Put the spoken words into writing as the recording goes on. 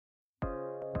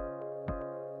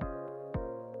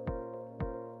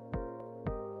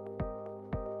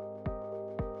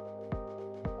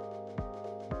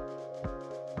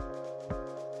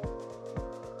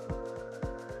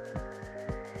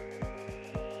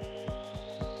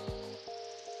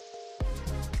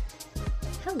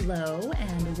Hello,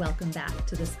 and welcome back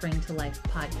to the Spring to Life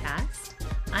podcast.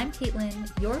 I'm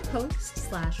Caitlin, your host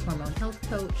 / hormone health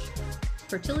coach,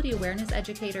 fertility awareness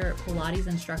educator, Pilates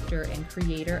instructor, and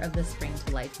creator of the Spring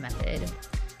to Life method.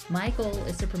 My goal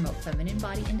is to promote feminine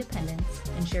body independence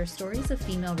and share stories of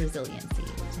female resiliency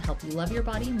to help you love your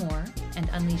body more and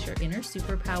unleash your inner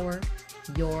superpower,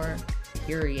 your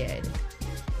period.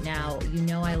 Now, you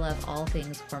know I love all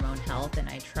things hormone health, and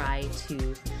I try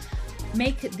to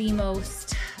make the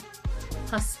most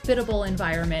hospitable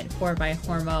environment for my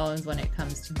hormones when it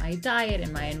comes to my diet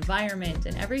and my environment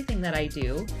and everything that I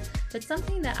do. But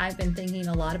something that I've been thinking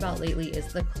a lot about lately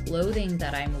is the clothing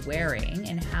that I'm wearing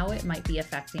and how it might be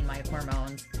affecting my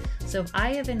hormones. So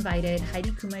I have invited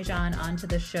Heidi Kuimjian onto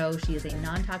the show. She is a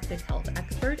non-toxic health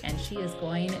expert, and she is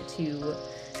going to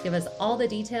give us all the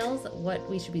details, what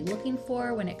we should be looking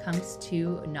for when it comes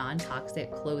to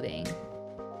non-toxic clothing.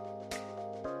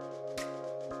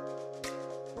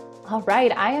 All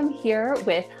right, I am here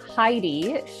with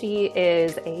Heidi. She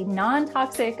is a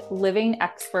non-toxic living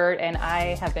expert, and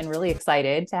I have been really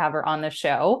excited to have her on the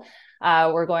show.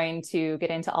 We're going to get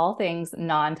into all things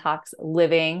non-toxic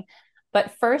living.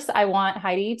 But first, I want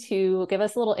Heidi to give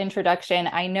us a little introduction.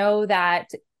 I know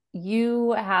that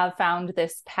you have found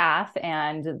this path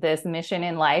and this mission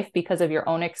in life because of your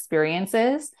own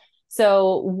experiences.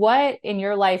 So what in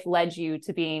your life led you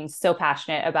to being so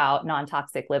passionate about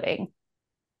non-toxic living?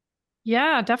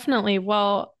 Yeah, definitely.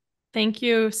 Well, thank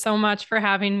you so much for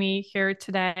having me here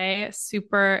today.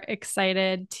 Super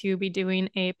excited to be doing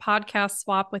a podcast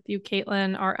swap with you,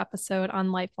 Caitlin. Our episode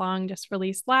on Lifelong just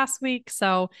released last week,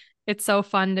 so it's so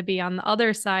fun to be on the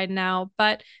other side now.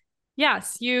 But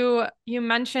yes, you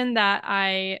mentioned that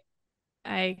I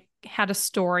had a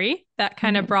story that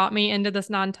kind of brought me into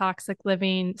this non-toxic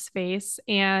living space,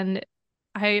 and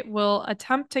I will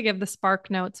attempt to give the Spark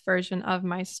Notes version of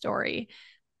my story.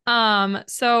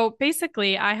 So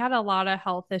basically I had a lot of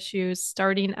health issues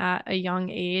starting at a young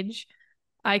age.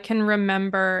 I can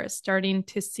remember starting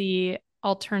to see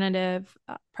alternative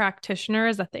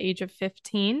practitioners at the age of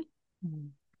 15. Mm.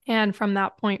 And from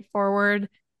that point forward,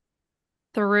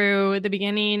 through the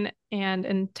beginning and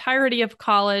entirety of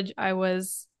college, I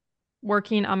was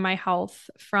working on my health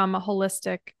from a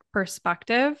holistic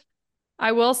perspective.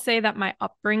 I will say that my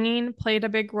upbringing played a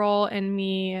big role in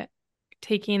me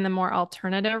taking the more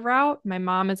alternative route. My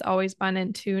mom has always been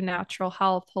into natural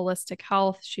health, holistic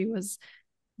health. She was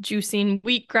juicing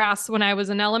wheatgrass when I was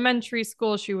in elementary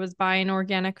school. She was buying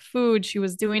organic food. She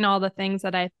was doing all the things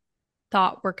that I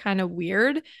thought were kind of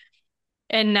weird.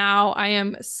 And now I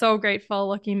am so grateful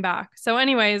looking back. So,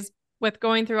 anyways, with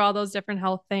going through all those different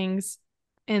health things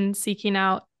and seeking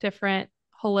out different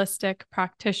holistic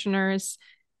practitioners,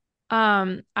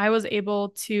 I was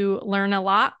able to learn a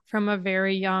lot from a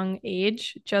very young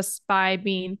age just by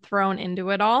being thrown into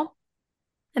it all.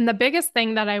 And the biggest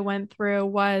thing that I went through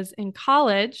was in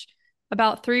college,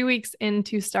 about 3 weeks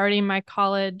into starting my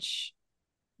college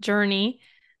journey,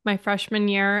 my freshman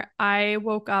year, I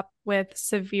woke up with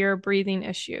severe breathing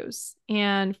issues.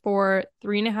 And for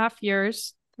 3.5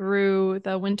 years through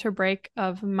the winter break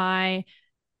of my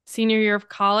senior year of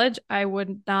college, I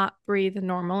would not breathe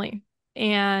normally.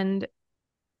 And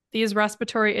these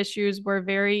respiratory issues were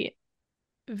very,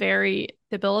 very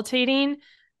debilitating.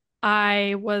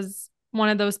 I was one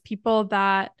of those people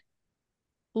that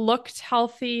looked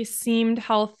healthy, seemed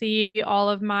healthy. All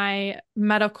of my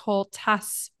medical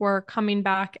tests were coming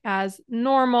back as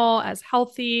normal, as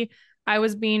healthy. I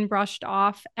was being brushed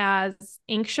off as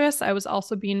anxious. I was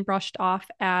also being brushed off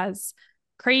as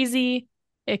crazy,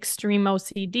 extreme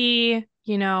OCD,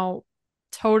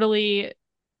 totally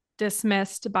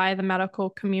dismissed by the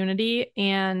medical community.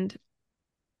 And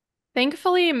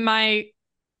thankfully, I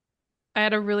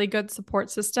had a really good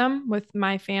support system with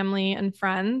my family and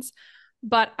friends,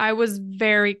 but I was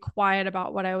very quiet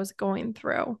about what I was going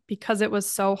through because it was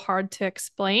so hard to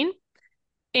explain.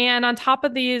 And on top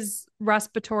of these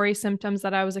respiratory symptoms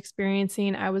that I was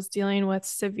experiencing, I was dealing with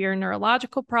severe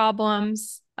neurological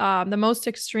problems. The most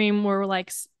extreme were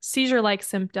like seizure-like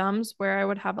symptoms where I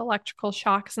would have electrical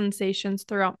shock sensations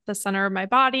throughout the center of my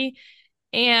body.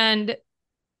 And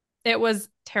it was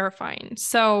terrifying.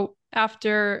 So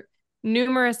after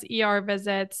numerous ER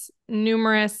visits,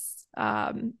 numerous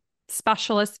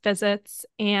specialist visits,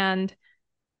 and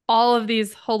all of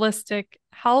these holistic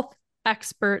health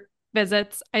expert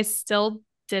visits, I still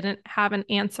didn't have an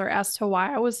answer as to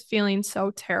why I was feeling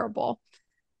so terrible.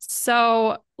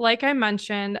 So, like I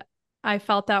mentioned, I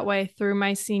felt that way through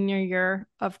my senior year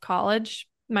of college,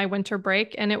 my winter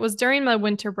break. And it was during my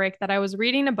winter break that I was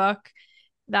reading a book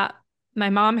that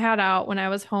my mom had out when I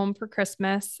was home for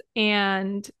Christmas.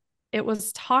 And it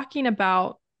was talking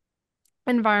about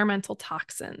environmental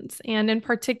toxins. And in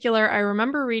particular, I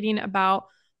remember reading about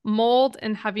mold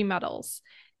and heavy metals.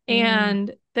 Mm.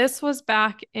 And this was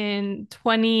back in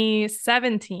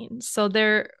 2017. So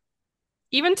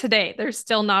even today, there's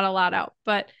still not a lot out,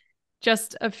 but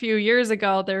just a few years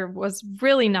ago, there was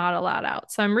really not a lot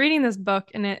out. So I'm reading this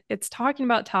book and it's talking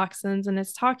about toxins and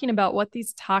it's talking about what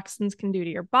these toxins can do to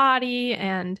your body.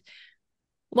 And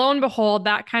lo and behold,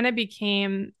 that kind of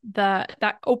became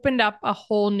that opened up a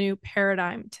whole new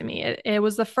paradigm to me. It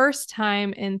was the first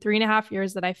time in 3.5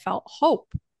 years that I felt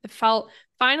hope.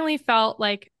 Finally felt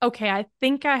like, okay, I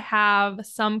think I have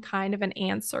some kind of an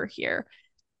answer here.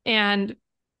 And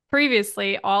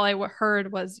previously, all I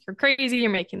heard was, you're crazy, you're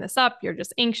making this up, you're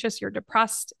just anxious, you're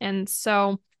depressed. And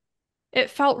so it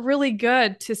felt really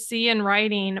good to see in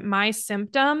writing my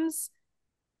symptoms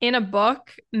in a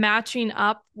book matching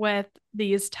up with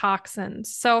these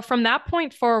toxins. So from that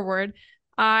point forward,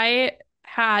 I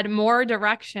had more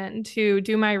direction to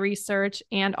do my research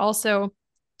and also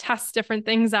test different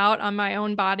things out on my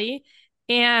own body.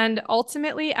 And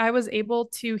ultimately, I was able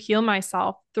to heal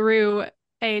myself through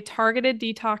a targeted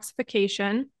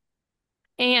detoxification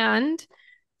and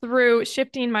through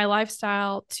shifting my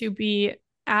lifestyle to be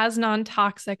as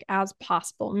non-toxic as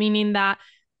possible, meaning that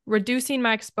reducing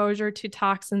my exposure to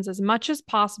toxins as much as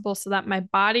possible so that my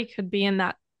body could be in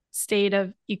that state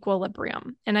of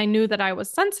equilibrium. And I knew that I was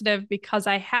sensitive because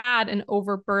I had an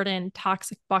overburdened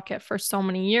toxic bucket for so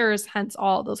many years, hence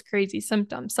all those crazy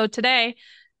symptoms. So today,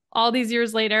 all these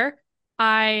years later,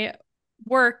 I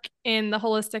work in the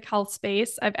holistic health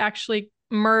space. I've actually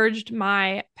merged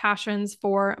my passions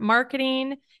for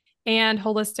marketing and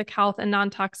holistic health and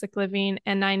non-toxic living.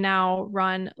 And I now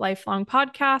run Lifelong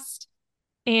Podcast.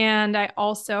 And I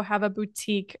also have a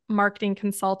boutique marketing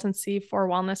consultancy for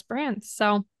wellness brands.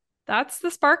 So that's the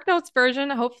Spark Notes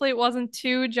version. Hopefully it wasn't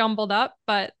too jumbled up,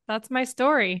 but that's my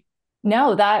story.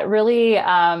 No, that really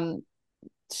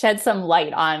shed some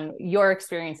light on your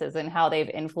experiences and how they've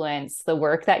influenced the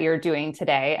work that you're doing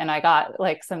today. And I got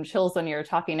like some chills when you were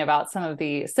talking about some of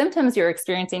the symptoms you're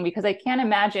experiencing, because I can't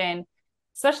imagine,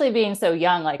 especially being so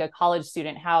young, like a college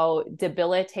student, how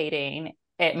debilitating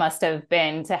it must have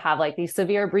been to have like these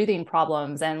severe breathing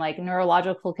problems and like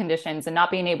neurological conditions and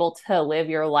not being able to live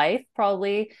your life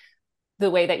probably the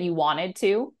way that you wanted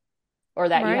to or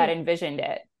that you had Right. envisioned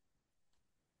it.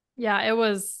 Yeah, it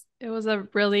was a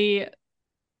really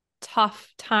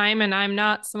tough time, and I'm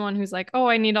not someone who's like, oh,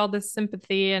 I need all this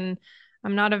sympathy and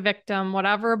I'm not a victim,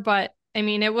 whatever. But I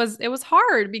mean, it was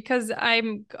hard because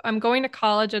I'm going to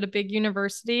college at a big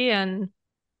university, and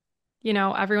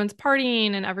everyone's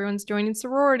partying and everyone's joining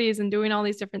sororities and doing all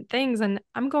these different things, and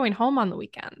I'm going home on the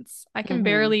weekends. I can Mm-hmm.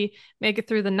 barely make it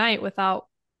through the night without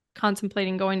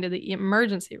contemplating going to the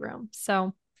emergency room.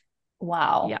 So,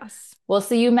 Wow. yes. Well,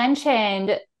 so you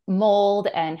mentioned mold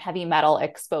and heavy metal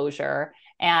exposure.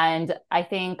 And I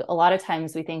think a lot of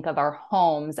times we think of our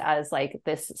homes as like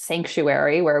this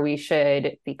sanctuary where we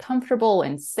should be comfortable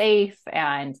and safe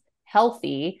and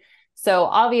healthy. So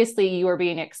obviously you were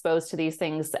being exposed to these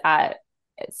things at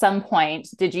some point.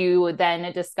 Did you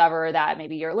then discover that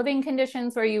maybe your living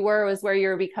conditions where you were was where you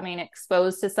were becoming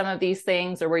exposed to some of these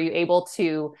things, or were you able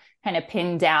to kind of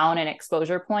pin down an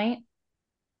exposure point?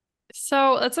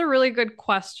 So that's a really good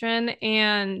question.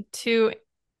 And to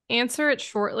answer it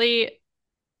shortly,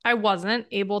 I wasn't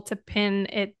able to pin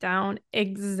it down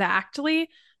exactly,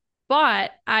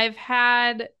 but I've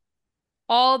had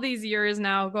all these years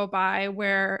now go by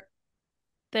where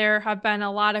there have been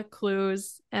a lot of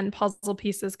clues and puzzle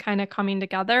pieces kind of coming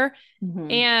together.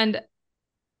 Mm-hmm. And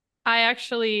I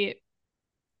actually,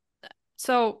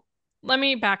 so let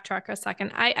me backtrack a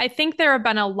second. I think there have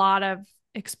been a lot of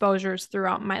exposures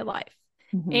throughout my life.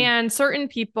 Mm-hmm. And certain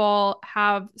people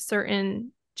have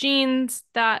certain genes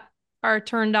that are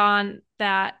turned on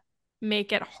that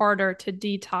make it harder to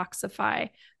detoxify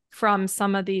from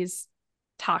some of these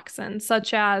toxins,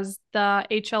 such as the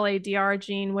HLA-DR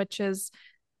gene, which is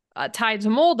tied to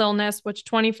mold illness, which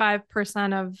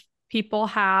 25% of people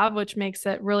have, which makes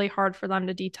it really hard for them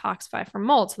to detoxify from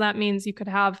mold. So that means you could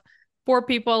have four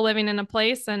people living in a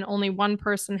place and only one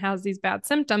person has these bad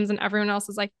symptoms, and everyone else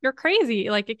is like, you're crazy.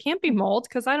 Like, it can't be mold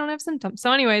because I don't have symptoms.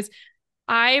 So, anyways,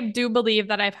 I do believe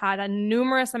that I've had a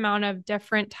numerous amount of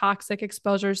different toxic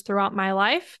exposures throughout my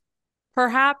life.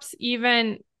 Perhaps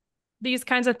even these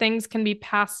kinds of things can be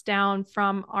passed down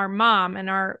from our mom and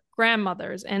our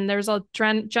grandmothers, and there's a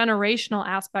generational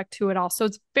aspect to it all. So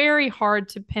it's very hard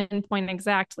to pinpoint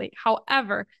exactly.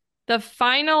 However, the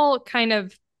final kind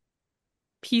of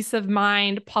peace of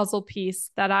mind puzzle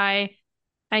piece that I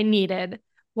needed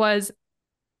was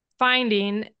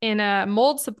finding in a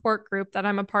mold support group that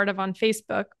I'm a part of on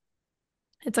Facebook.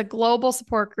 It's a global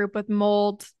support group with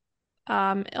mold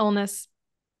illness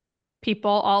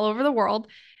people all over the world.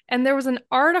 And there was an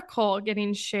article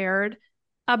getting shared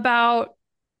about,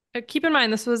 keep in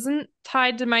mind, this wasn't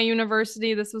tied to my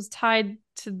university. This was tied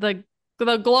to the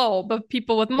globe of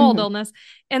people with mold illness.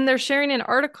 And they're sharing an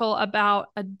article about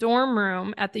a dorm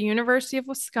room at the University of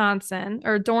Wisconsin,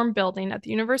 or a dorm building at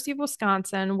the University of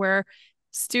Wisconsin, where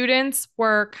students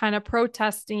were kind of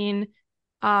protesting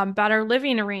better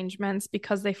living arrangements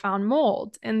because they found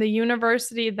mold. And the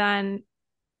university then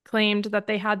claimed that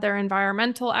they had their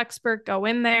environmental expert go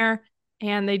in there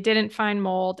and they didn't find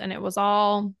mold, and it was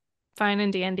all fine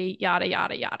and dandy, yada,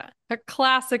 yada, yada. A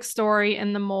classic story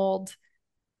in the mold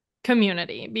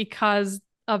community because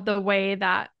of the way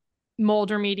that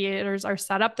mold remediators are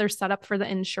set up. They're set up for the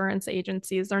insurance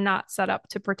agencies. They're not set up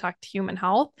to protect human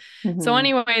health. So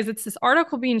anyways, it's this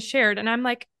article being shared, and I'm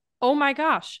like, oh my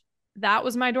gosh, that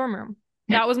was my dorm room.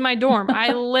 That was my dorm.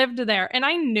 I lived there, and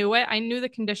I knew it. I knew the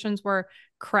conditions were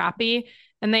crappy,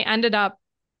 and they ended up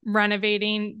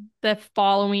renovating the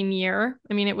following year.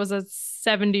 I mean, it was a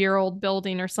 70-year-old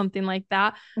building or something like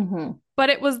that.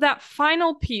 But it was that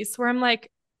final piece where I'm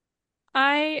like,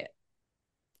 I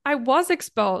was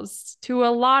exposed to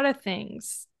a lot of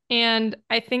things, and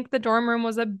I think the dorm room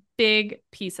was a big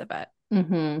piece of it.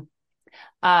 You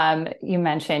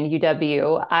mentioned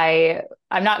UW.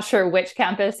 I'm not sure which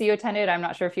campus you attended. I'm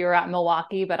not sure if you were at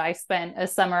Milwaukee, but I spent a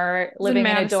summer living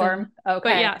in a dorm. Okay.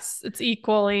 But yes, it's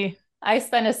equally. I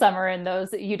spent a summer in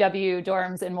those UW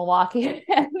dorms in Milwaukee,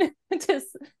 and just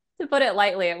to put it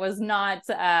lightly, it was not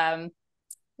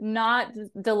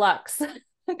deluxe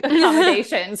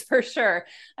accommodations for sure.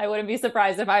 I wouldn't be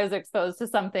surprised if I was exposed to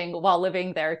something while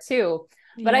living there too.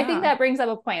 But I think that brings up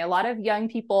a point. A lot of young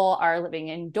people are living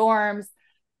in dorms.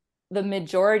 The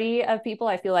majority of people,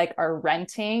 I feel like, are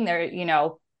renting. They're,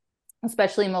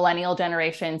 especially millennial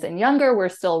generations and younger, we're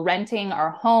still renting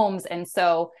our homes. And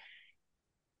so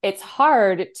it's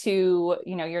hard to,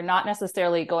 you're not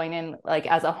necessarily going in like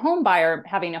as a home buyer,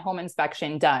 having a home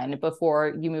inspection done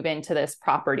before you move into this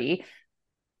property.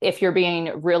 If you're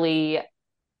being really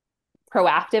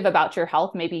proactive about your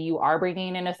health, maybe you are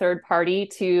bringing in a third party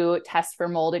to test for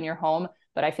mold in your home.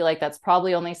 But I feel like that's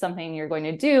probably only something you're going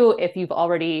to do if you've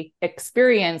already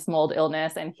experienced mold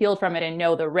illness and healed from it and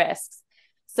know the risks.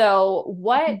 So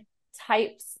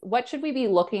what should we be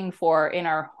looking for in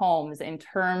our homes in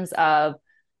terms of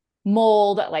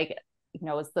mold? Like,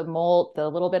 is the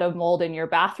little bit of mold in your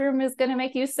bathroom is going to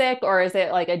make you sick, or is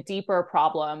it like a deeper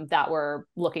problem that we're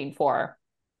looking for?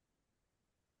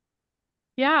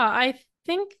 Yeah, I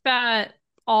think that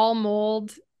all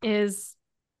mold is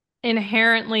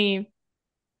inherently,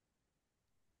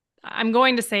 I'm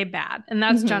going to say bad, and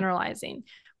that's generalizing.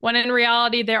 When in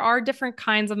reality, there are different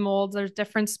kinds of molds. There's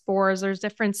different spores. There's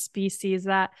different species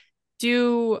that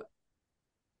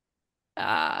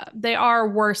they are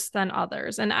worse than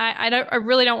others. And I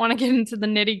really don't want to get into the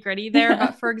nitty gritty there.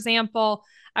 But for example,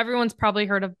 everyone's probably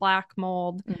heard of black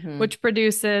mold, which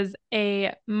produces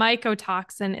a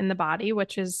mycotoxin in the body,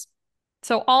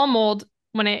 so all mold,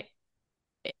 when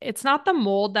it's not the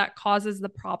mold that causes the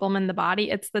problem in the body.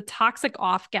 It's the toxic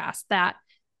off gas that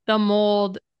the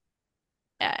mold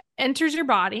enters your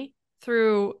body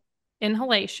through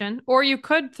inhalation, or you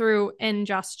could through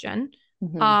ingestion.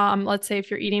 Let's say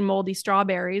if you're eating moldy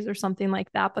strawberries or something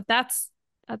like that, but that's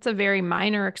a very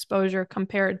minor exposure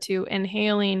compared to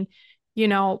inhaling,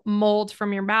 mold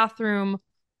from your bathroom,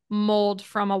 mold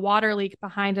from a water leak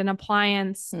behind an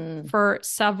appliance for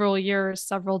several years,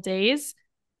 several days.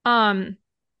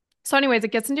 So anyways,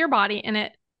 it gets into your body and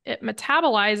it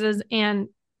metabolizes and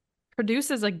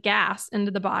produces a gas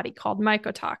into the body called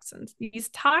mycotoxins. These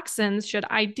toxins should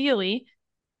ideally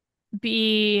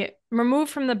be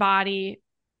removed from the body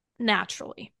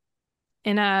naturally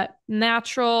in a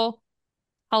natural,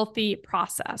 healthy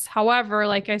process. However,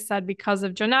 like I said, because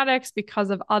of genetics, because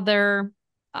of other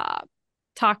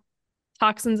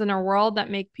toxins in our world that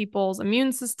make people's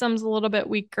immune systems a little bit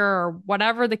weaker, or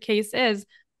whatever the case is,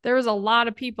 there's a lot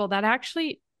of people that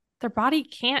actually their body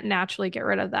can't naturally get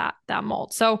rid of that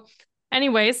mold. So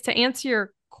anyways, to answer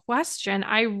your question,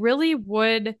 I really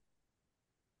would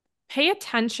pay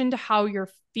attention to how you're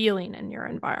feeling in your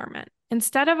environment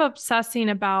instead of obsessing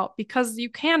about, because you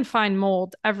can find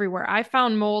mold everywhere. I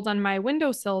found mold on my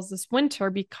windowsills this winter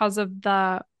because of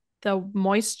the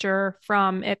moisture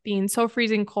from it being so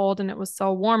freezing cold, and it was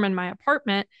so warm in my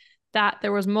apartment that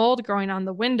there was mold growing on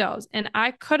the windows. And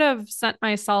I could have sent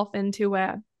myself into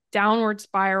a downward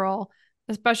spiral,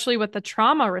 especially with the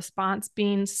trauma response,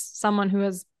 being someone who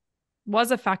has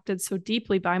was affected so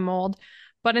deeply by mold.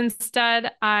 But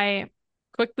instead, I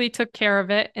quickly took care of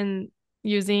it in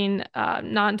using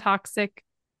non-toxic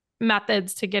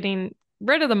methods to getting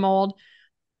rid of the mold.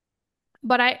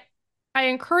 But I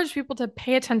encourage people to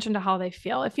pay attention to how they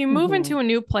feel. If you move into a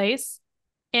new place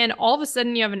and all of a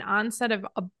sudden you have an onset of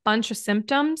a bunch of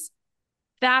symptoms,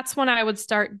 that's when I would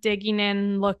start digging in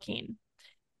and looking.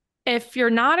 If you're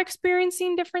not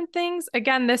experiencing different things,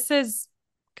 again, this is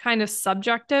kind of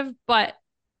subjective, but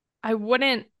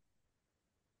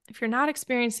if you're not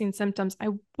experiencing symptoms, I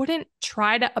wouldn't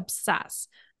try to obsess.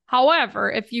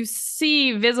 However, if you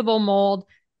see visible mold,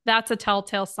 that's a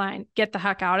telltale sign. Get the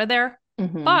heck out of there.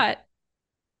 But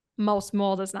most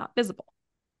mold is not visible.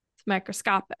 It's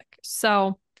microscopic.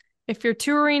 So if you're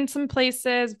touring some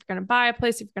places, if you're going to buy a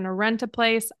place, if you're going to rent a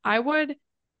place, I would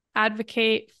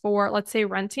advocate for, let's say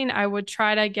renting, I would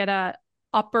try to get a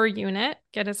upper unit,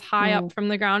 get as high up from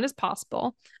the ground as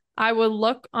possible. I would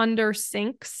look under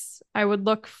sinks. I would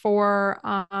look for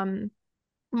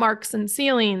marks in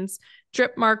ceilings,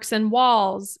 drip marks in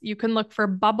walls. You can look for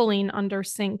bubbling under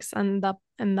sinks and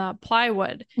the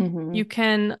plywood. You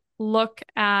can look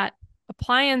at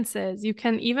appliances. You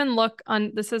can even look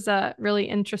on, this is a really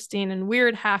interesting and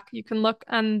weird hack. You can look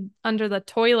under the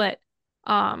toilet.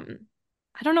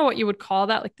 I don't know what you would call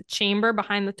that, like the chamber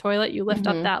behind the toilet. You lift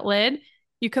up that lid.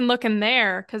 You can look in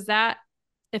there because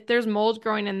if there's mold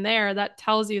growing in there, that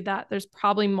tells you that there's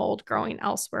probably mold growing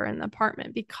elsewhere in the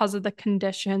apartment because of the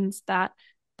conditions that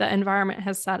the environment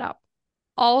has set up.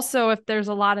 Also, if there's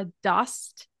a lot of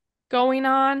dust going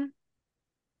on,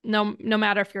 no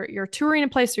matter if you're touring a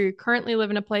place or you currently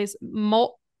live in a place,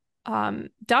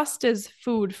 dust is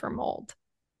food for mold.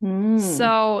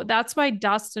 So that's why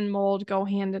dust and mold go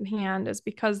hand in hand, is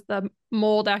because the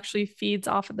mold actually feeds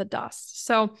off of the dust.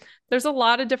 So there's a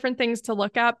lot of different things to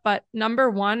look at, but number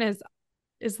one is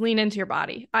lean into your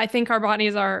body. I think our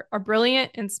bodies are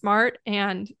brilliant and smart.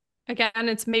 And again,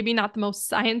 it's maybe not the most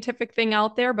scientific thing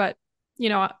out there, but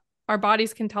our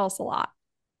bodies can tell us a lot.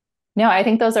 No, I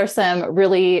think those are some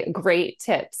really great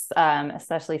tips,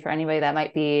 especially for anybody that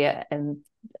might be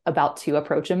about to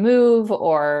approach a move,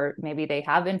 or maybe they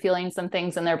have been feeling some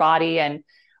things in their body and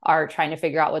are trying to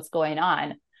figure out what's going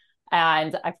on.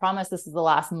 And I promise this is the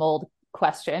last mold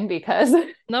question, because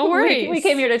no worries. we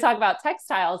came here to talk about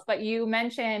textiles, but you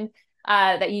mentioned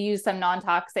that you use some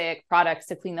non-toxic products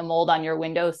to clean the mold on your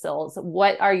windowsills.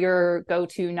 What are your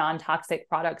go-to non-toxic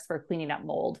products for cleaning up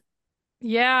mold?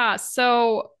 Yeah,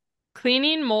 so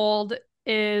cleaning mold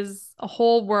is a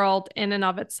whole world in and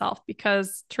of itself,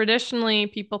 because traditionally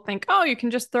people think, oh, you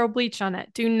can just throw bleach on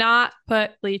it. Do not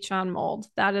put bleach on mold.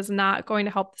 That is not going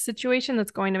to help the situation. That's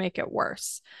going to make it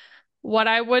worse. What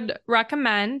I would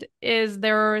recommend is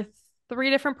there are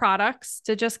 3 different products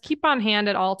to just keep on hand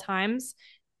at all times.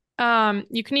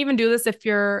 You can even do this if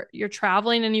you're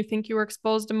traveling and you think you were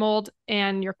exposed to mold,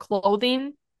 and your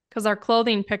clothing, because our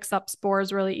clothing picks up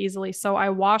spores really easily. So I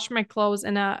wash my clothes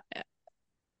in a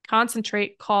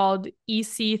concentrate called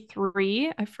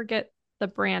EC3. I forget the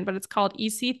brand, but it's called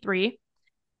EC3.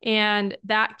 And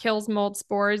that kills mold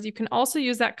spores. You can also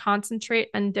use that concentrate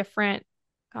in different,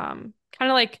 kind of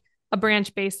like a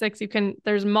Branch Basics.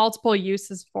 There's multiple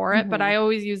uses for it, but I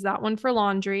always use that one for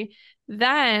laundry.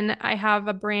 Then I have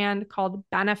a brand called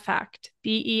Benefect,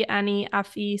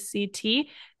 Benefect,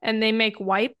 and they make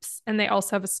wipes, and they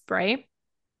also have a spray.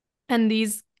 And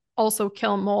these also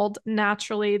kill mold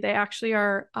naturally. They actually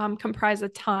are comprised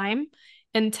of thyme,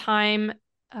 and thyme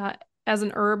as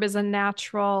an herb is a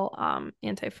natural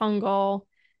antifungal,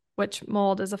 which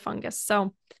mold is a fungus.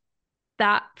 So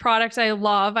that product I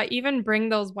love. I even bring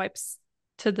those wipes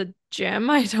to the gym.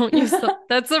 I don't use them.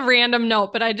 That's a random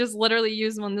note, but I just literally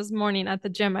used one this morning at the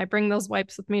gym. I bring those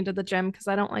wipes with me to the gym because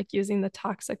I don't like using the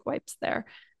toxic wipes there.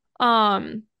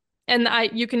 And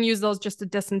you can use those just to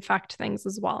disinfect things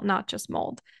as well, not just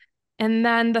mold. And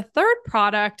then the third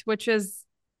product, which is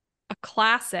a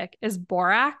classic, is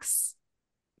borax.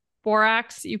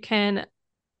 Borax, you can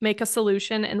make a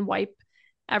solution and wipe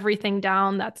everything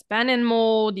down that's been in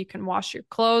mold. You can wash your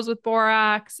clothes with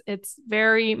borax. It's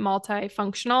very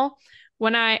multifunctional.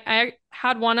 When I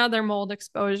had one other mold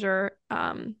exposure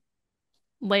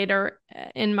later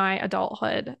in my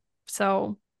adulthood.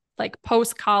 So like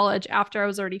post-college, after I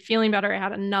was already feeling better, I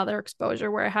had another exposure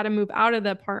where I had to move out of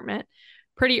the apartment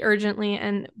pretty urgently.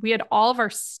 And we had all of our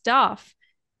stuff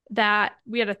that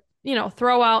we had to,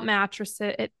 throw out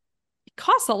mattresses. It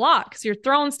costs a lot because you're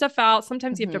throwing stuff out.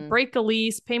 Sometimes you have to break a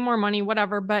lease, pay more money,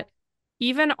 whatever. But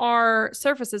even our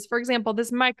surfaces, for example,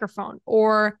 this microphone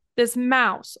or this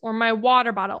mouse or my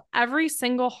water bottle, every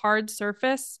single hard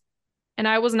surface and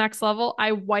I was next level.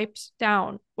 I wiped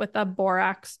down with a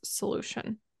borax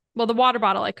solution. Well, the water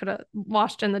bottle I could have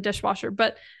washed in the dishwasher,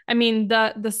 but I mean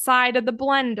the side of the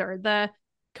blender, the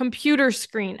computer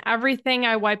screen, everything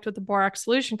I wiped with the borax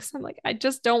solution, because I'm like, I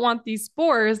just don't want these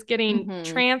spores getting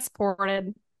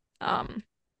transported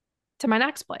to my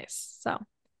next place. So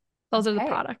those are the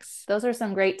products. Those are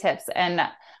some great tips. And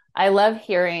I love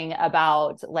hearing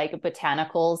about like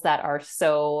botanicals that are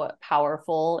so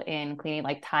powerful in cleaning,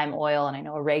 like thyme oil. And I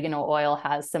know oregano oil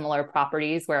has similar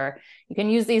properties where you can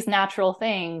use these natural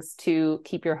things to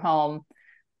keep your home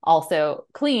also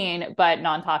clean, but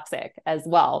non-toxic as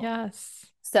well. Yes.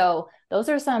 So those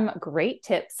are some great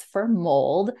tips for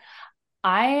mold.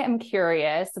 I am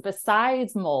curious,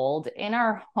 besides mold in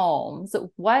our homes,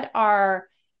 what are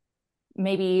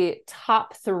maybe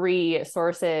top 3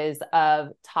 sources of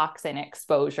toxin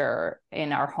exposure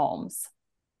in our homes?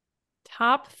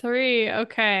 Top 3.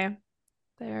 Okay.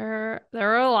 There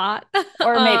are a lot.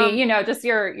 Or maybe, just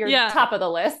your top of the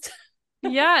list.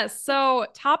 Yes. So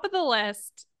top of the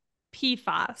list,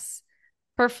 PFAS,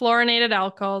 perfluorinated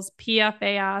alcohols,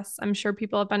 PFAS. I'm sure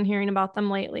people have been hearing about them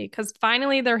lately because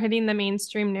finally they're hitting the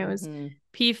mainstream news.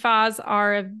 PFAS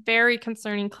are a very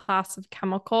concerning class of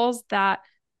chemicals that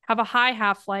have a high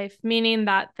half-life, meaning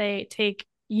that they take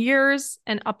years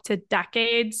and up to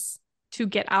decades to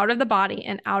get out of the body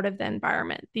and out of the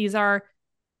environment. These are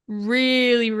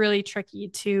really, really tricky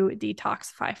to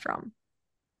detoxify from.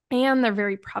 And they're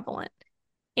very prevalent.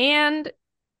 And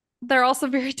they're also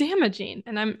very damaging.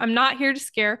 And I'm not here to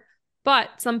scare, but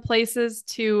some places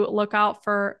to look out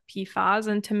for PFAS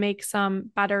and to make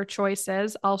some better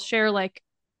choices. I'll share like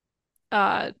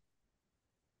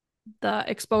the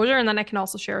exposure, and then I can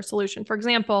also share a solution. For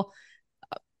example,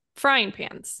 frying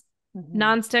pans.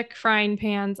 Nonstick frying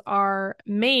pans are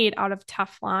made out of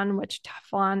Teflon, which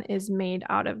Teflon is made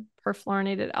out of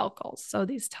perfluorinated alcohols. So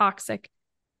these toxic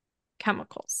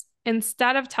chemicals.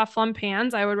 Instead of Teflon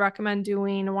pans, I would recommend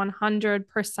doing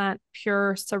 100%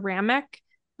 pure ceramic.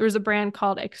 There's a brand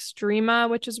called Extrema,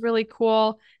 which is really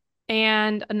cool.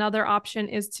 And another option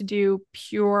is to do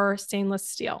pure stainless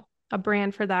steel. A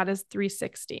brand for that is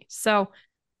 360. So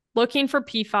looking for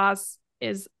PFAS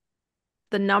is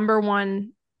the number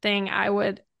one thing I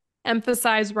would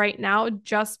emphasize right now,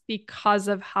 just because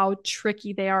of how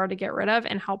tricky they are to get rid of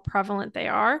and how prevalent they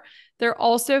are. They're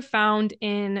also found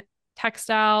in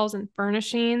textiles and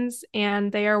furnishings,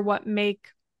 and they are what make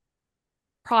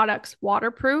products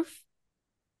waterproof.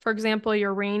 For example,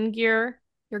 your rain gear,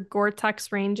 your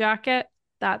Gore-Tex rain jacket,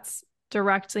 that's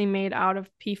directly made out of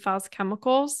PFAS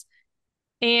chemicals.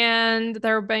 And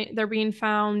they're being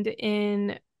found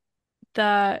in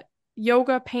the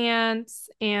yoga pants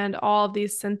and all of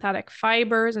these synthetic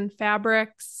fibers and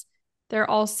fabrics. They're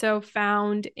also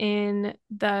found in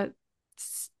the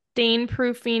stain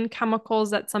proofing chemicals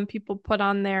that some people put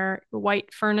on their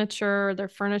white furniture, their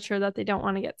furniture that they don't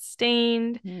want to get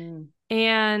stained.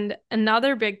 And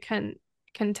another big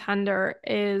contender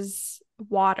is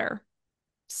water.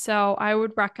 So I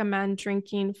would recommend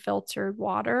drinking filtered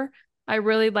water. I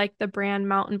really like the brand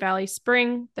Mountain Valley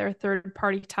Spring. They're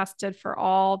third-party tested for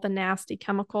all the nasty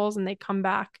chemicals, and they come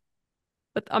back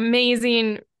with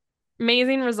amazing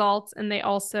results. And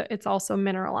it's also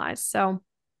mineralized. So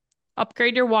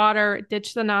upgrade your water,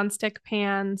 ditch the nonstick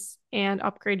pans, and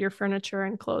upgrade your furniture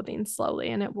and clothing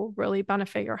slowly, and it will really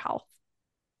benefit your health.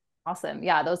 Awesome.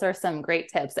 Yeah, those are some great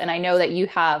tips. And I know that you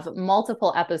have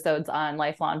multiple episodes on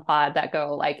Lifelong Pod that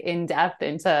go like in depth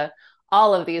into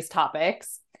all of these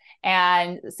topics.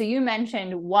 And so you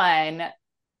mentioned one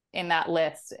in that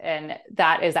list, and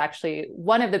that is actually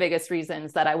one of the biggest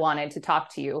reasons that I wanted to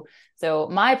talk to you. So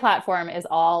my platform is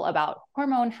all about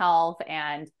hormone health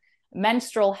and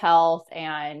menstrual health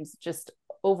and just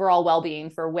overall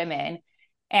well-being for women.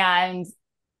 And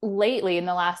lately, in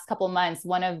the last couple of months,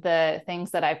 one of the things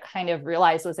that I've kind of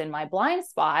realized was in my blind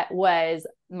spot was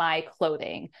my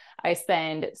clothing. I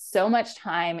spend so much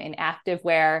time in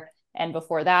activewear. And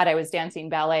before that, I was dancing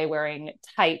ballet, wearing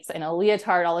tights and a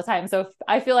leotard all the time. So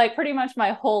I feel like pretty much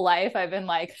my whole life, I've been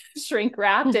like shrink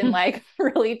wrapped in like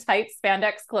really tight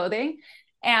spandex clothing.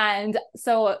 And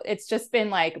so it's just been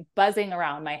like buzzing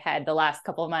around my head the last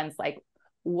couple of months. Like,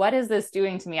 what is this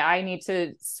doing to me? I need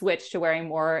to switch to wearing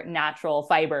more natural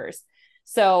fibers.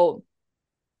 So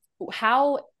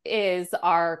how is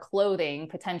our clothing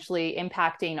potentially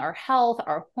impacting our health,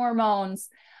 our hormones,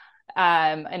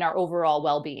 and our overall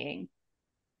well-being?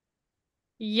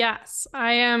 Yes,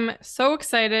 I am so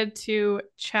excited to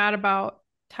chat about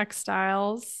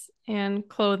textiles and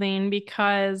clothing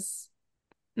because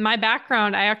my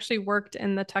background, I actually worked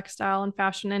in the textile and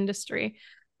fashion industry.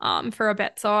 for a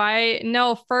bit. So I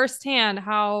know firsthand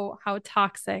how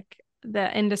toxic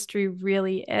the industry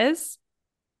really is.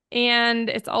 And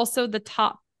it's also the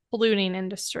top polluting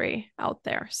industry out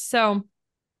there. So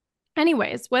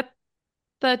anyways, with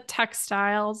the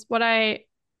textiles, what I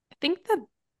think the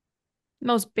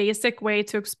most basic way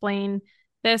to explain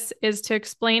this is to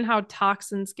explain how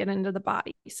toxins get into the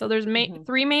body. So there's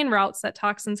three main routes that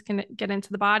toxins can get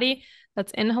into the body.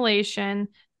 That's inhalation,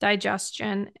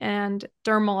 digestion, and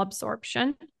dermal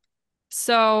absorption.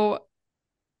 So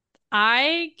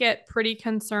I get pretty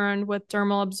concerned with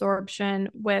dermal absorption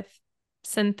with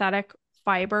synthetic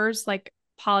fibers like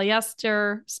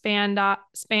polyester,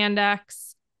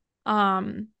 spandex,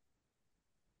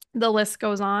 the list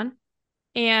goes on.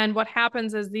 And what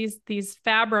happens is these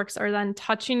fabrics are then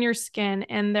touching your skin,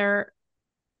 and they're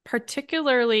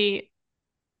particularly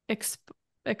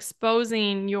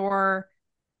exposing your,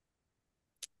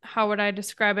 how would I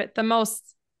describe it? The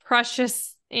most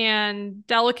precious and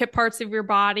delicate parts of your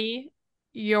body,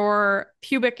 your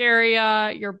pubic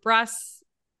area, your breasts,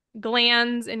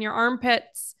 glands, and your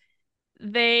armpits.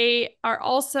 They are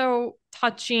also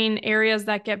touching areas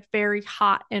that get very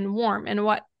hot and warm. And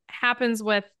what happens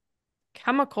with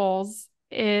chemicals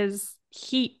is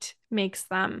heat makes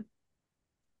them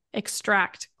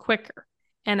extract quicker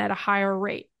and at a higher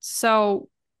rate. So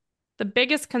the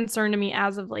biggest concern to me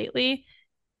as of lately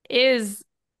is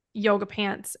yoga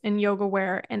pants and yoga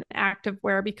wear and active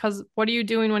wear, because what are you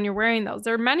doing when you're wearing those?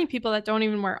 There are many people that don't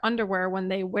even wear underwear when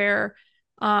they wear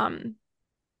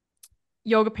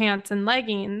yoga pants and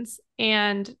leggings,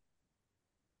 and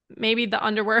maybe the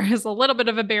underwear is a little bit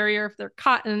of a barrier if they're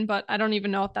cotton, but I don't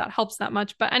even know if that helps that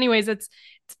much. But anyways, it's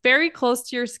very close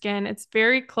to your skin. It's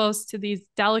very close to these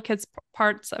delicate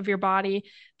parts of your body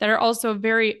that are also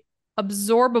very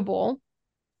absorbable,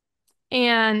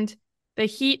 and the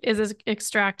heat is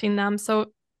extracting them.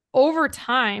 So over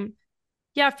time,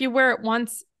 yeah, if you wear it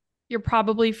once, you're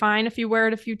probably fine. If you wear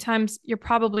it a few times, you're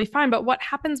probably fine. But what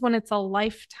happens when it's a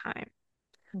lifetime?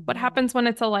 What happens when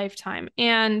it's a lifetime?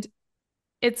 And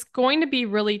it's going to be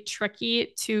really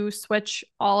tricky to switch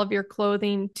all of your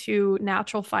clothing to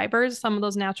natural fibers. Some of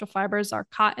those natural fibers are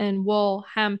cotton, wool,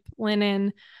 hemp,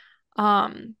 linen.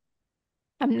 I'm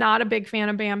not a big fan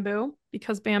of bamboo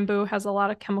because bamboo has a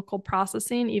lot of chemical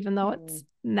processing, even though it's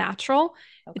natural.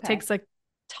 Okay. It takes a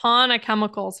ton of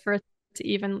chemicals for it to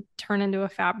even turn into a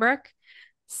fabric.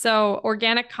 So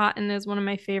organic cotton is one of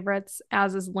my favorites,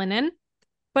 as is linen.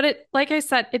 But it, like I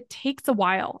said, it takes a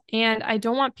while, and I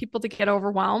don't want people to get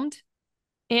overwhelmed.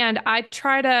 And I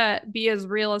try to be as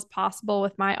real as possible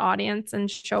with my audience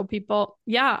and show people,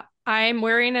 yeah, I'm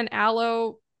wearing an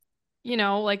aloe,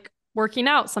 like working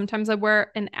out. Sometimes I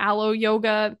wear an aloe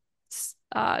yoga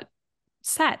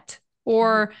set,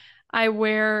 or I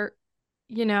wear,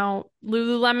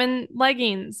 Lululemon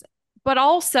leggings. But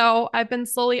also I've been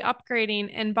slowly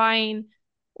upgrading and buying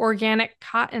organic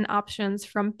cotton options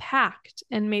from Pact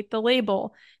and Made the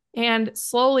Label. And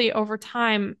slowly over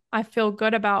time, I feel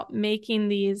good about making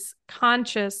these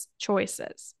conscious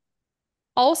choices.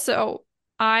 Also,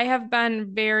 I have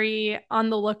been very on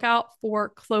the lookout for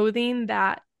clothing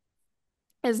that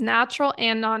is natural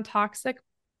and non-toxic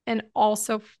and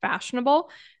also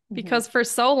fashionable, because for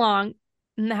so long,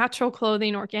 natural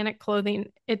clothing, organic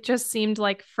clothing, it just seemed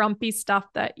like frumpy stuff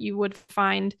that you would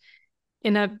find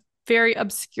in a very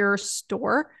obscure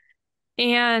store.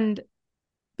 And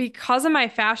because of my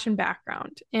fashion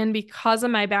background and because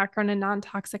of my background in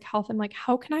non-toxic health, I'm like,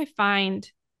 how can I find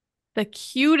the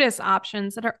cutest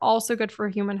options that are also good for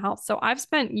human health? So I've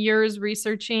spent years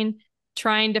researching,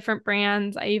 trying different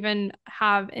brands. I even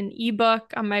have an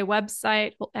ebook on my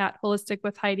website at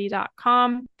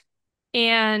holisticwithheidi.com.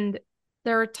 And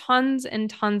there are tons and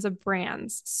tons of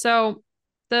brands. So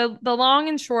the long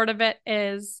and short of it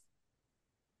is,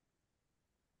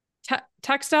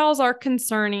 textiles are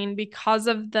concerning because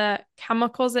of the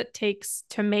chemicals it takes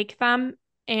to make them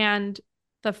and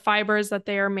the fibers that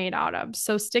they are made out of.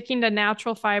 So sticking to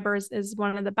natural fibers is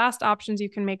one of the best options you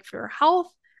can make for your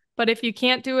health. But if you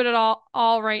can't do it at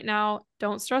all right now,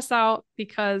 don't stress out,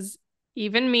 because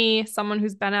even me, someone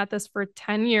who's been at this for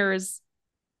 10 years,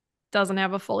 doesn't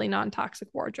have a fully non-toxic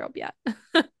wardrobe yet.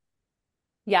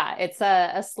 Yeah, it's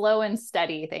a slow and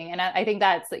steady thing. And I think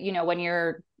that's, when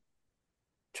you're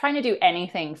trying to do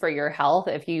anything for your health,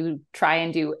 if you try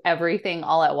and do everything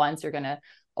all at once, you're going to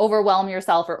overwhelm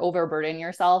yourself or overburden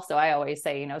yourself. So I always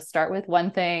say, start with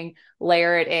one thing,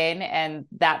 layer it in, and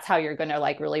that's how you're going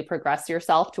to really progress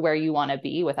yourself to where you want to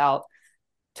be without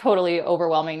totally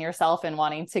overwhelming yourself and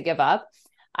wanting to give up.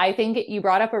 I think you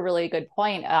brought up a really good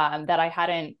point that I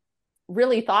hadn't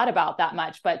really thought about that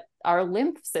much, but our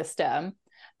lymph system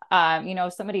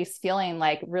If somebody's feeling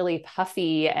like really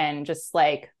puffy and just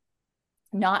like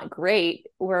not great,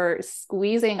 we're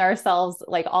squeezing ourselves,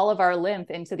 like all of our lymph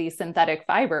into these synthetic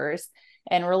fibers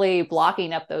and really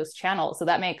blocking up those channels. So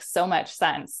that makes so much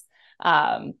sense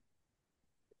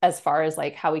as far as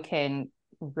like how we can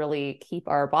really keep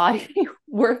our body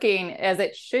working as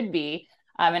it should be.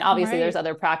 And obviously there's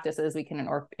other practices we can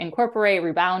incorporate,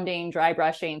 rebounding, dry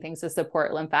brushing, things to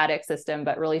support lymphatic system,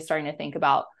 but really starting to think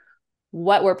about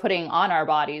what we're putting on our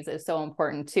bodies is so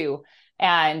important too.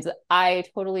 And I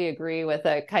totally agree with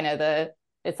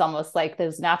it's almost like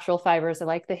those natural fibers are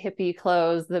like the hippie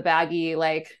clothes, the baggy,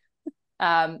 like,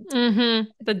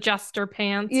 the jester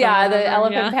pants. The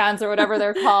elephant pants or whatever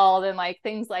they're called, and like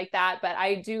things like that. But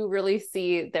I do really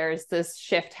see there's this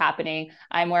shift happening.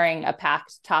 I'm wearing a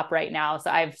packed top right now.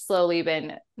 So I've slowly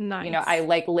been, I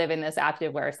like live in this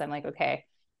active wear. So I'm like, okay,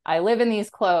 I live in these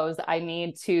clothes. I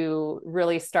need to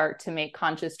really start to make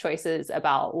conscious choices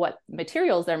about what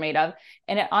materials they're made of.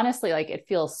 And it honestly, like, it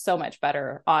feels so much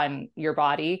better on your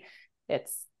body.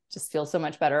 It's just feels so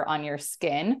much better on your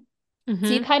skin. So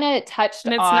you kind of touched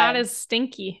on, it's not as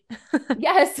stinky.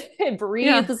 Yes, it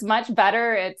breathes much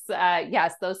better. It's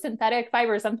yes, those synthetic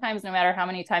fibers, sometimes no matter how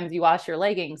many times you wash your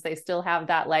leggings, they still have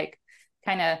that like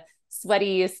kind of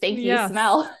sweaty, stinky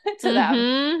smell to them.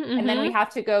 And then we have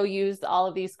to go use all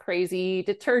of these crazy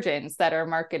detergents that are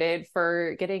marketed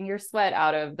for getting your sweat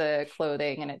out of the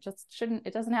clothing. And it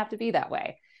doesn't have to be that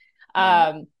way.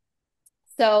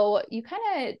 So you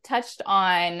kind of touched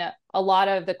on a lot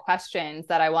of the questions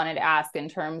that I wanted to ask in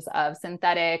terms of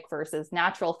synthetic versus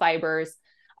natural fibers.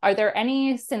 Are there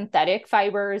any synthetic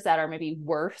fibers that are maybe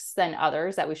worse than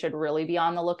others that we should really be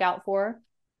on the lookout for?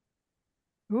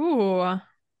 Ooh, I'm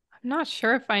not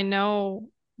sure if I know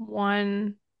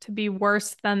one to be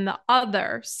worse than the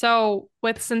other. So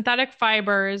with synthetic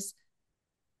fibers,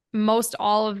 most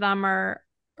all of them are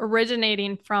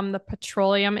originating from the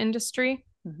petroleum industry.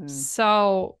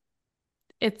 So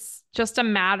it's just a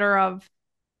matter of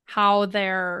how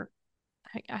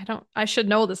I should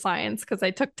know the science because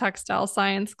I took textile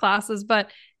science classes,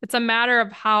 but it's a matter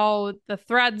of how the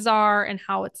threads are and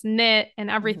how it's knit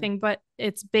and everything. But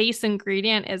its base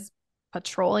ingredient is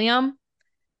petroleum.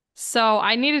 So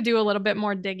I need to do a little bit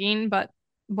more digging, but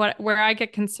where I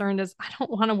get concerned is I don't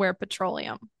want to wear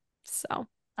petroleum. So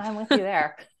I'm with you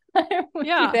there. I'm with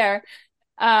you there.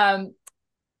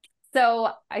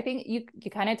 So I think you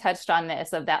kind of touched on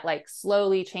this of that, like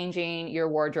slowly changing your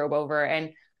wardrobe over.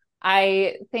 And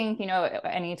I think,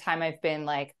 anytime I've been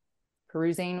like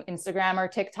perusing Instagram or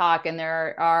TikTok and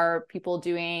there are people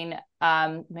doing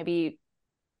maybe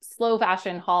slow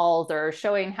fashion hauls or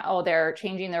showing how they're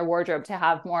changing their wardrobe to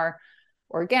have more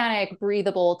organic,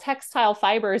 breathable textile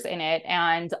fibers in it.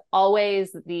 And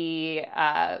always the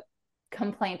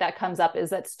complaint that comes up is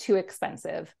that's too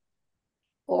expensive,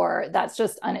 or that's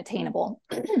just unattainable.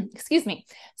 Excuse me.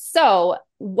 So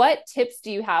what tips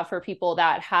do you have for people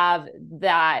that have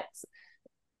that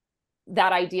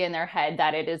idea in their head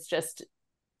that it is just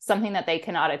something that they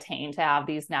cannot attain to have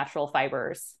these natural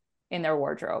fibers in their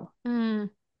wardrobe?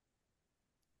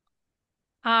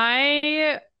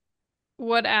 I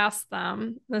would ask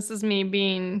them, this is me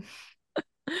being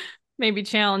maybe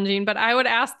challenging, but I would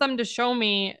ask them to show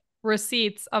me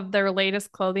receipts of their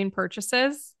latest clothing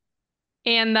purchases.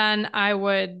 And then I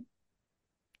would,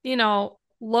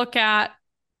 look at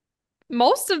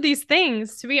most of these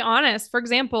things, to be honest. For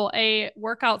example, a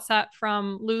workout set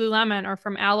from Lululemon or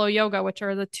from Alo Yoga, which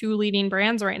are the two leading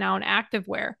brands right now in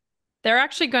activewear, they're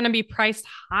actually going to be priced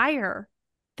higher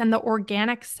than the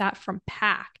organic set from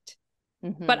Pact.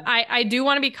 But I do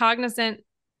want to be cognizant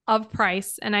of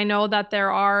price. And I know that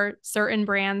there are certain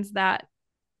brands that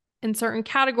in certain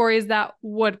categories that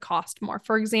would cost more.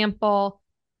 For example,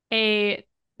 a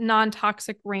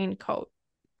non-toxic raincoat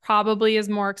probably is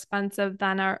more expensive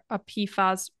than a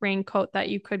PFAS raincoat that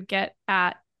you could get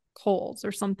at Kohl's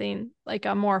or something like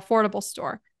a more affordable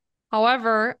store.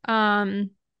 However,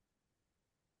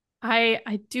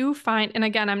 I do find, and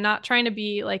again, I'm not trying to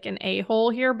be like an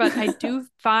a-hole here, but I do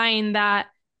find that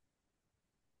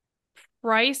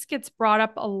price gets brought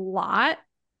up a lot,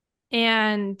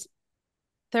 and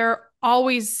there are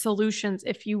always solutions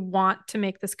if you want to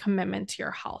make this commitment to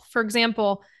your health. For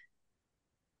example,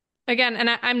 again, and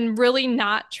I'm really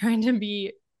not trying to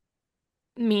be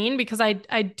mean because I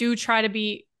do try to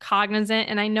be cognizant.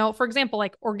 And I know, for example,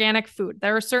 like organic food,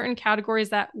 there are certain categories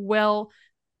that will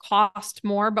cost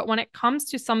more. But when it comes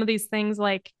to some of these things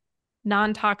like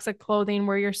non-toxic clothing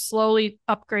where you're slowly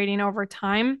upgrading over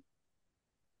time,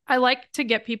 I like to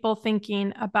get people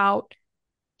thinking about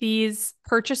these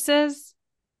purchases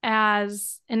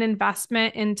as an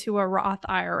investment into a Roth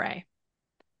IRA.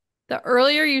 The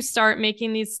earlier you start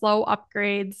making these slow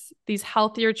upgrades, these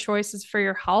healthier choices for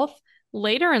your health,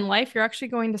 later in life, you're actually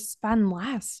going to spend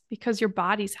less because your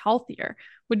body's healthier.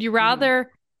 Would you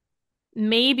rather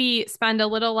maybe spend a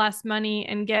little less money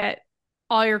and get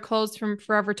all your clothes from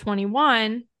Forever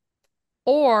 21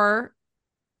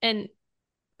 and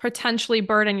potentially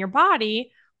burden your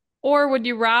body? Or would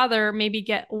you rather maybe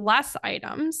get less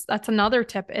items? That's another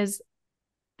tip, is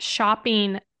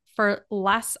shopping for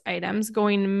less items,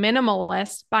 going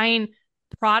minimalist, buying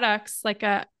products like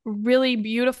a really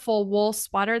beautiful wool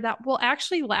sweater that will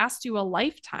actually last you a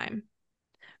lifetime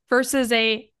versus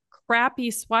a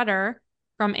crappy sweater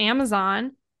from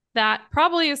Amazon that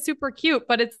probably is super cute,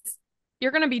 but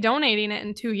you're going to be donating it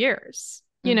in 2 years,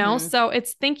 you know? So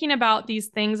it's thinking about these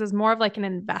things as more of like an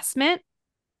investment.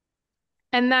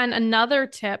 And then another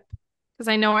tip, because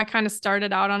I know I kind of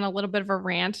started out on a little bit of a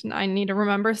rant and I need to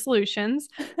remember solutions.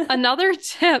 Another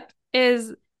tip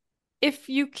is, if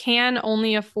you can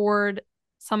only afford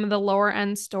some of the lower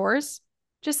end stores,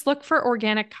 just look for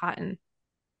organic cotton.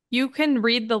 You can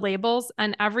read the labels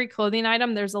on every clothing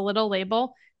item. There's a little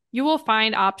label. You will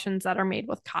find options that are made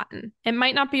with cotton. It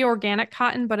might not be organic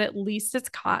cotton, but at least it's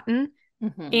cotton.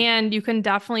 And you can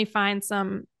definitely find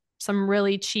some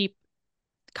really cheap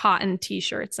cotton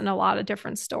t-shirts in a lot of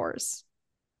different stores.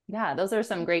 Yeah, those are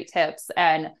some great tips.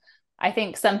 And I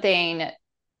think something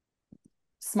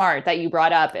smart that you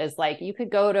brought up is like, you could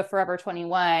go to Forever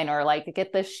 21 or like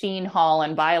get the Shein haul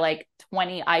and buy like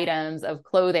 20 items of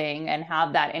clothing and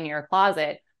have that in your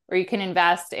closet, or you can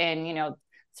invest in,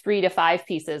 3 to 5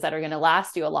 pieces that are going to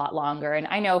last you a lot longer. And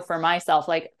I know for myself,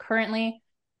 like currently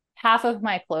half of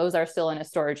my clothes are still in a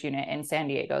storage unit in San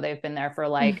Diego. They've been there for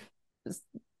like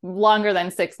longer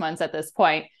than 6 months at this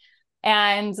point.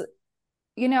 And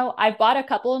I've bought a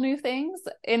couple of new things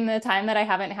in the time that I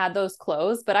haven't had those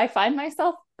clothes, but I find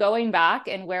myself going back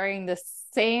and wearing the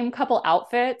same couple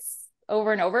outfits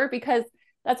over and over because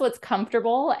that's what's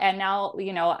comfortable. And now,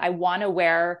 I want to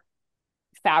wear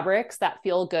fabrics that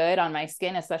feel good on my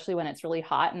skin, especially when it's really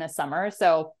hot in the summer.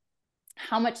 So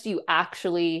how much do you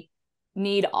actually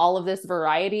need all of this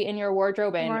variety in your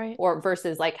wardrobe or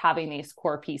versus like having these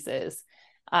core pieces?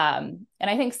 And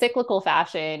I think cyclical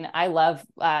fashion, I love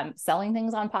selling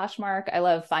things on Poshmark. I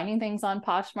love finding things on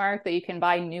Poshmark that you can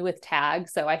buy new with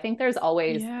tags. So I think there's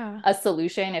always a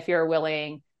solution if you're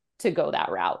willing to go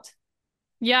that route.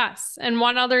 Yes. And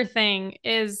one other thing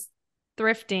is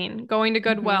thrifting, going to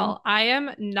Goodwill. I am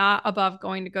not above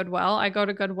going to Goodwill. I go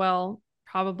to Goodwill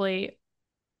probably,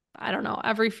 I don't know,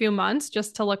 every few months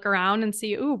just to look around and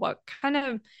see, ooh, what kind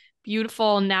of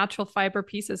beautiful natural fiber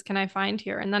pieces can I find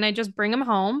here? And then I just bring them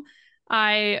home.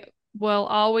 I will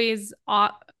always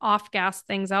off gas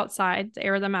things outside to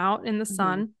air them out in the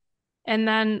sun and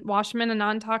then wash them in a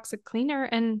non-toxic cleaner.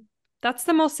 And that's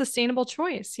the most sustainable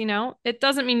choice. It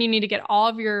doesn't mean you need to get all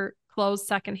of your clothes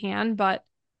secondhand, but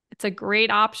it's a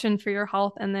great option for your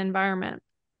health and the environment.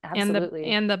 Absolutely.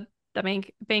 And the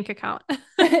bank account.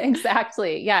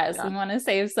 Exactly. Yes. We want to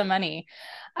save some money.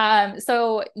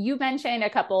 So you mentioned a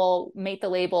couple Mate the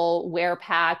Label, Wear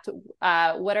Pact.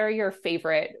 What are your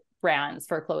favorite brands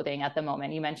for clothing at the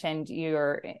moment? You mentioned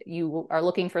you are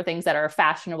looking for things that are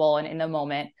fashionable and in the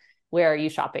moment. Where are you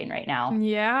shopping right now?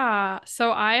 Yeah.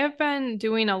 So I have been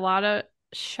doing a lot of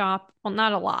well,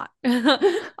 not a lot.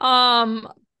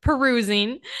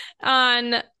 Perusing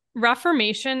on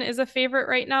Reformation is a favorite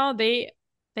right now. They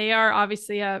are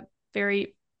obviously a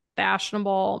very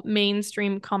fashionable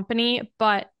mainstream company,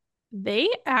 but they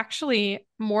actually,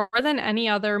 more than any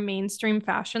other mainstream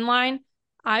fashion line,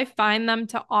 I find them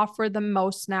to offer the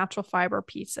most natural fiber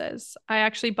pieces. I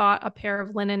actually bought a pair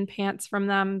of linen pants from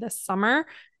them this summer.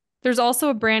 There's also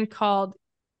a brand called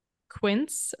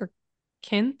Quince or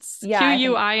Quince, Quince.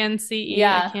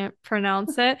 I can't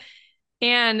pronounce it.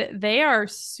 And they are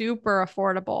super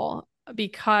affordable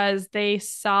because they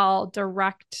sell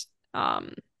direct.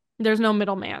 There's no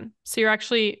middleman. So you're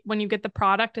actually, when you get the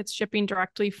product, it's shipping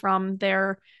directly from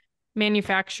their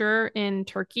manufacturer in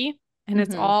Turkey, and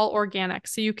it's all organic.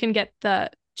 So you can get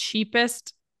the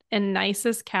cheapest and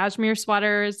nicest cashmere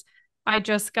sweaters. I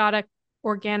just got a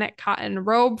organic cotton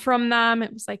robe from them.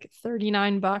 It was like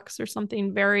 $39 or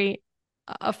something, very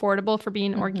affordable for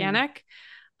being organic.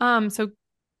 So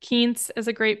Quince is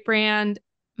a great brand.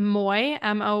 Moye,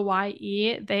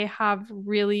 Moye, they have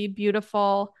really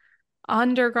beautiful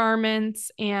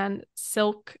undergarments and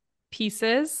silk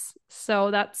pieces.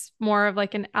 So that's more of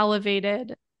like an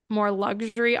elevated, more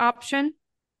luxury option.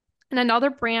 And another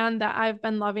brand that I've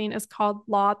been loving is called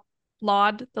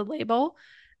Laude the Label,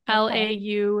 Laude,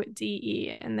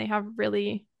 and they have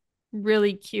really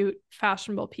really cute,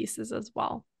 fashionable pieces as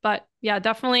well. But yeah,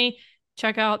 definitely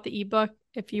check out the ebook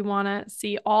if you want to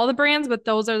see all the brands, but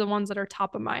those are the ones that are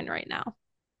top of mind right now.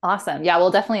 Awesome. Yeah,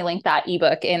 we'll definitely link that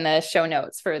ebook in the show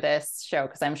notes for this show,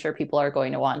 because I'm sure people are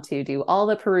going to want to do all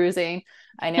the perusing.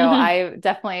 I know I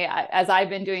definitely, as I've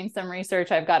been doing some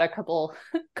research, I've got a couple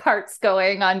carts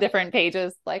going on different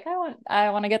pages. Like, I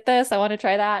want to get this. I want to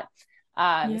try that.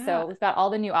 So we've got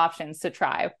all the new options to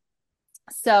try.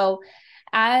 So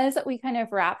as we kind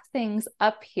of wrap things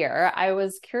up here, I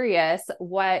was curious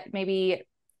what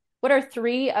are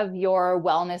 3 of your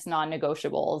wellness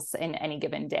non-negotiables in any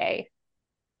given day?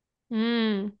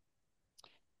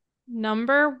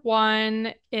 Number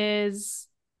 1 is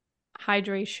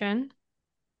hydration,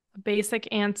 a basic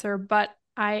answer, but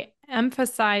I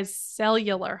emphasize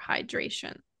cellular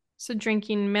hydration. So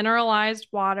drinking mineralized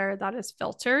water that is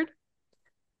filtered.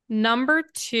 Number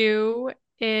 2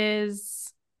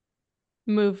 is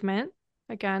movement.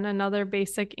 Again, another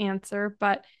basic answer,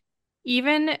 but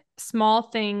even small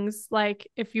things like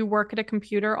if you work at a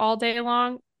computer all day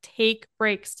long, take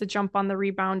breaks to jump on the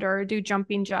rebounder or do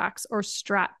jumping jacks or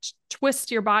stretch,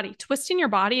 twist your body. Twisting your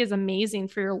body is amazing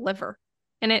for your liver.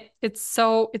 And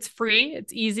it's free,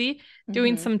 it's easy.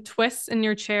 Doing some twists in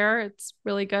your chair, it's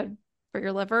really good for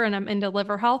your liver, and I'm into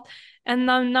liver health. And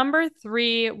the number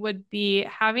 3 would be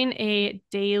having a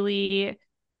daily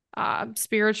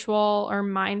spiritual or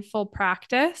mindful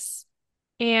practice.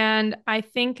 And I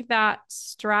think that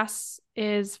stress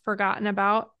is forgotten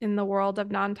about in the world of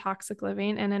non-toxic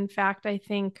living. And in fact, I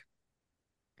think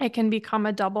it can become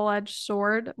a double-edged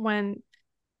sword when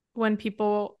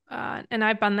people, and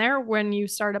I've been there, when you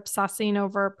start obsessing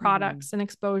over products and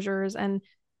exposures, and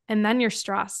then you're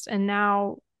stressed. And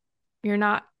now you're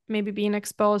not maybe being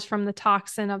exposed from the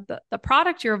toxin of the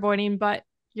product you're avoiding, but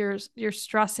you're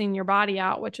stressing your body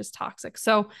out, which is toxic.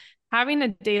 So having a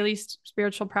daily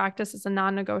spiritual practice is a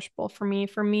non-negotiable for me.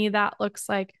 For me, that looks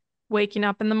like waking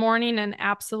up in the morning and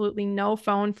absolutely no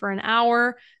phone for an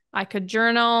hour. I could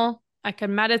journal, I could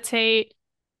meditate,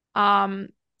 I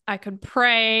could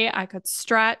pray, I could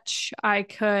stretch, I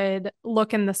could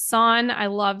look in the sun. I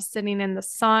love sitting in the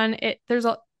sun. There's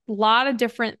a lot of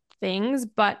different things,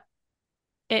 but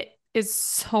it is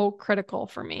so critical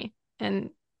for me. And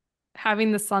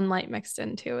having the sunlight mixed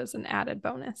into is an added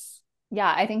bonus.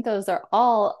 Yeah, I think those are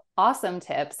all awesome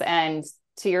tips. And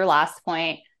to your last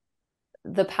point,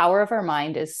 the power of our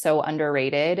mind is so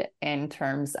underrated in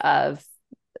terms of,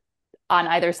 on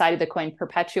either side of the coin,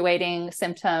 perpetuating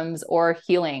symptoms or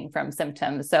healing from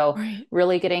symptoms. So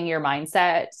really getting your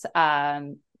mindset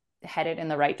headed in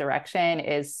the right direction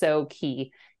is so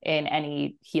key in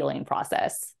any healing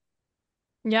process.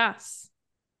 Yes,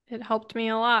 it helped me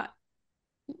a lot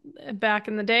back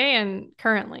in the day and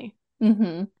currently.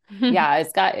 Yeah,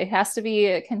 it has to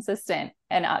be consistent.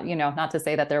 And, not to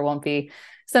say that there won't be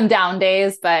some down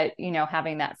days, but,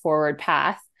 having that forward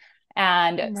path.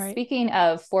 And speaking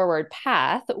of forward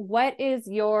path, what is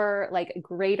your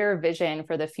greater vision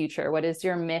for the future? What is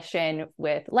your mission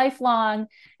with Lifelong,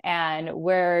 and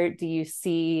where do you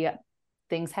see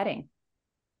things heading?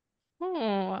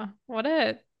 Oh, what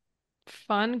a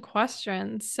fun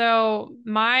question. So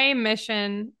my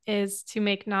mission is to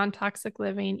make non-toxic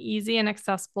living easy and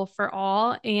accessible for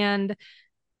all. And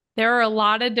there are a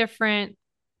lot of different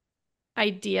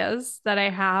ideas that I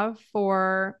have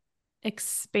for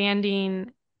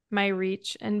expanding my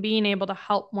reach and being able to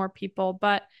help more people.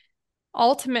 But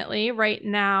ultimately, right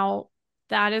now,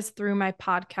 that is through my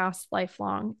podcast,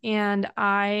 Lifelong. And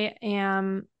I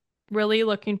am really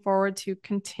looking forward to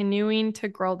continuing to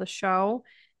grow the show.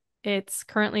 It's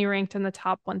currently ranked in the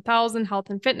top 1,000 health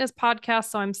and fitness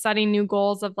podcasts. So I'm setting new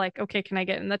goals of okay, can I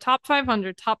get in the top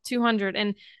 500, top 200?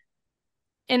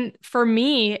 And for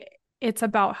me, it's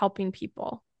about helping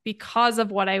people because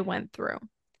of what I went through.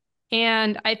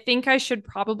 And I think I should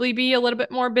probably be a little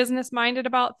bit more business minded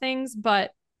about things,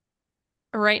 but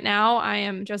right now I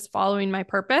am just following my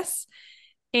purpose.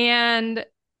 And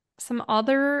some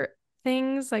other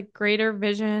things like greater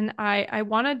vision, I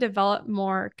want to develop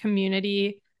more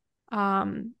community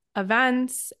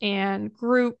events and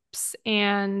groups,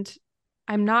 and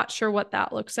I'm not sure what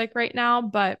that looks like right now,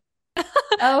 but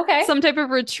okay. Some type of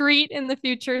retreat in the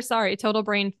future. Sorry, total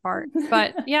brain fart.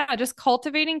 But yeah, just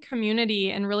cultivating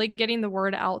community and really getting the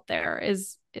word out there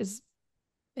is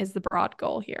the broad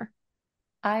goal here.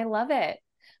 I love it.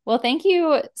 Well, thank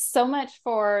you so much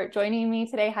for joining me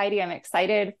today, Heidi. I'm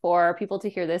excited for people to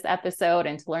hear this episode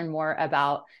and to learn more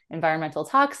about environmental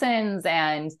toxins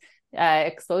and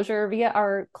exposure via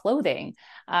our clothing.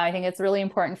 I think it's really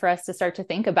important for us to start to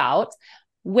think about.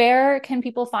 Where can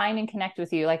people find and connect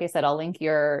with you? Like I said, I'll link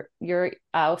your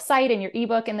site and your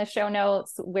ebook in the show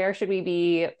notes. Where should we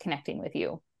be connecting with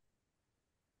you?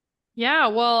 Yeah,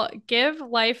 well, give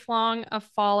Lifelong a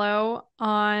follow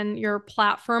on your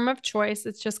platform of choice.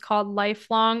 It's just called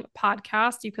Lifelong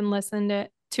Podcast. You can listen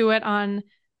to it on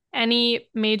any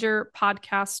major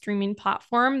podcast streaming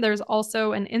platform. There's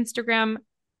also an Instagram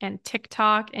and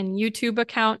TikTok and YouTube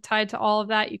account tied to all of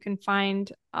that. You can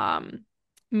find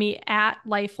me at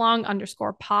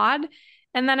lifelong_pod.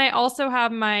 And then I also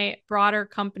have my broader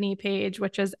company page,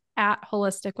 which is at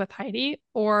Holistic with Heidi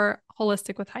or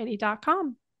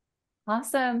holisticwithheidi.com.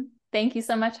 Awesome. Thank you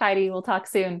so much, Heidi. We'll talk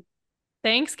soon.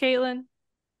 Thanks, Caitlin.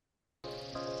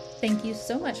 Thank you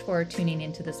so much for tuning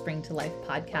into the Spring to Life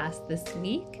podcast this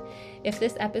week. If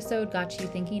this episode got you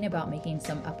thinking about making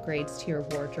some upgrades to your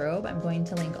wardrobe, I'm going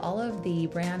to link all of the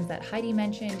brands that Heidi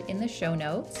mentioned in the show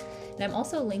notes. And I'm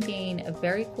also linking a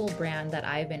very cool brand that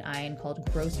I've been eyeing called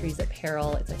Groceries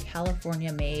Apparel. It's a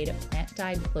California-made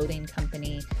plant-dyed clothing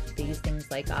company. They use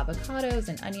things like avocados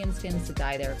and onion skins to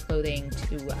dye their clothing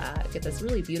to get this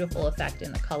really beautiful effect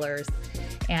in the colors.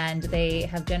 And they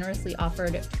have generously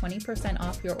offered 20%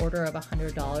 off your order of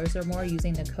 $100 or more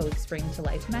using the code Spring to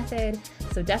Life method.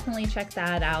 So definitely check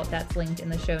that out. That's linked in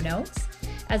the show notes,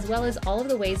 as well as all of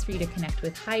the ways for you to connect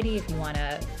with Heidi. If you want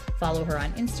to follow her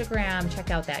on Instagram,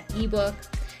 check out that ebook,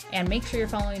 and make sure you're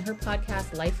following her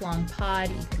podcast, Lifelong Pod.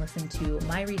 You can listen to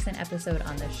my recent episode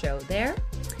on the show there.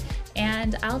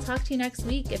 And I'll talk to you next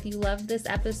week. If you loved this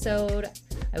episode,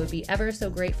 I would be ever so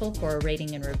grateful for a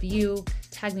rating and review.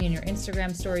 Tag me in your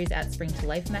Instagram stories at Spring to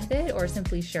Life Method, or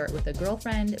simply share it with a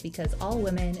girlfriend, because all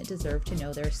women deserve to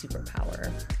know their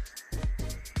superpower.